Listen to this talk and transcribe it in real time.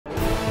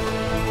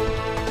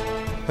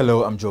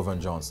Hello, I'm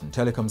Jovan Johnson.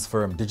 Telecoms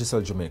firm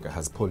Digicel Jamaica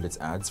has pulled its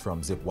ads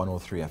from Zip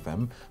 103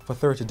 FM for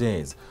 30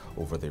 days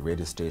over the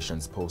radio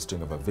station's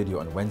posting of a video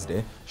on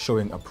Wednesday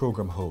showing a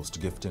program host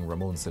gifting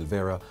Ramone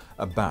Silvera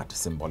a bat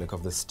symbolic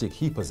of the stick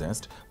he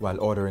possessed while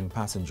ordering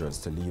passengers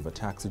to leave a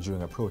taxi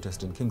during a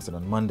protest in Kingston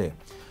on Monday.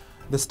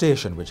 The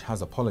station, which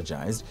has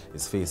apologized,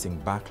 is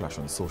facing backlash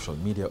on social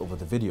media over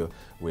the video,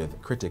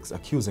 with critics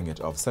accusing it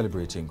of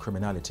celebrating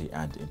criminality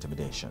and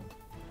intimidation.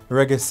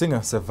 Reggae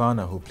singer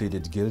Sevana, who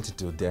pleaded guilty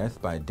to death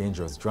by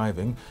dangerous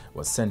driving,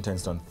 was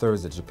sentenced on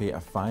Thursday to pay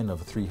a fine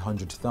of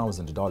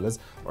 $300,000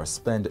 or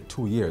spend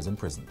 2 years in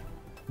prison.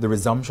 The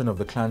resumption of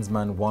the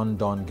Clansman-One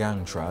Don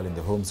Gang trial in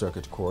the Home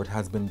Circuit Court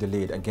has been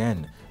delayed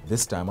again,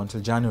 this time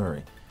until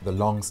January. The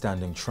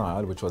long-standing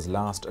trial, which was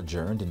last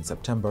adjourned in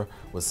September,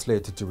 was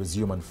slated to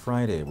resume on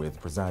Friday,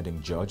 with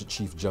presiding judge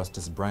Chief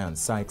Justice Brian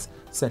Sykes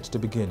set to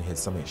begin his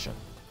summation.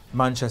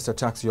 Manchester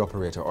taxi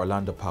operator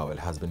Orlando Powell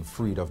has been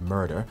freed of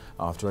murder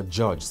after a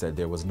judge said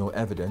there was no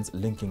evidence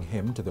linking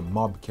him to the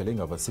mob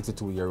killing of a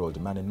 62-year-old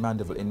man in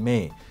Mandeville in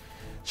May.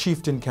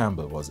 Chieftin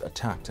Campbell was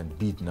attacked and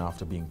beaten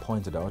after being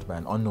pointed out by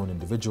an unknown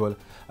individual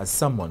as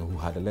someone who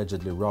had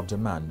allegedly robbed a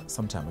man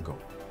some time ago.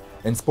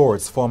 In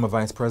sports, former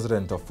Vice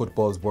President of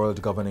football's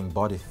world governing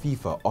body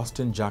FIFA,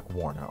 Austin Jack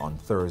Warner, on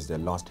Thursday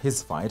lost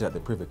his fight at the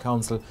Privy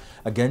Council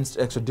against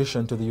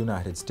extradition to the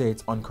United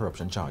States on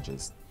corruption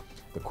charges.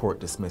 The court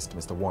dismissed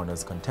Mr.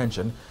 Warner's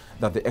contention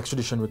that the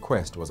extradition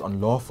request was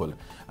unlawful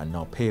and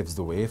now paves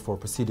the way for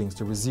proceedings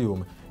to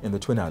resume in the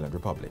Twin Island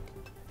Republic.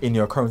 In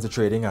your currency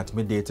trading at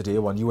midday today,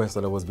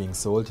 $1 was being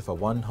sold for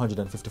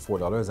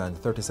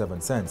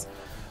 $154.37,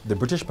 the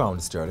British pound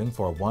sterling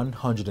for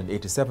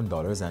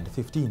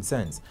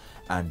 $187.15,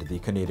 and the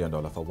Canadian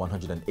dollar for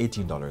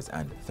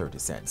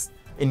 $118.30.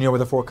 In your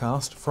weather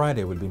forecast,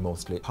 Friday will be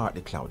mostly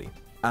partly cloudy.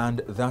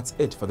 And that's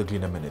it for the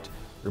GLEANER Minute.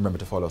 Remember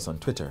to follow us on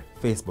Twitter,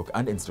 Facebook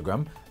and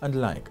Instagram,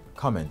 and like,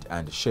 comment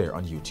and share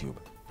on YouTube.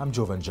 I'm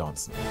Jovan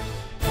Johnson.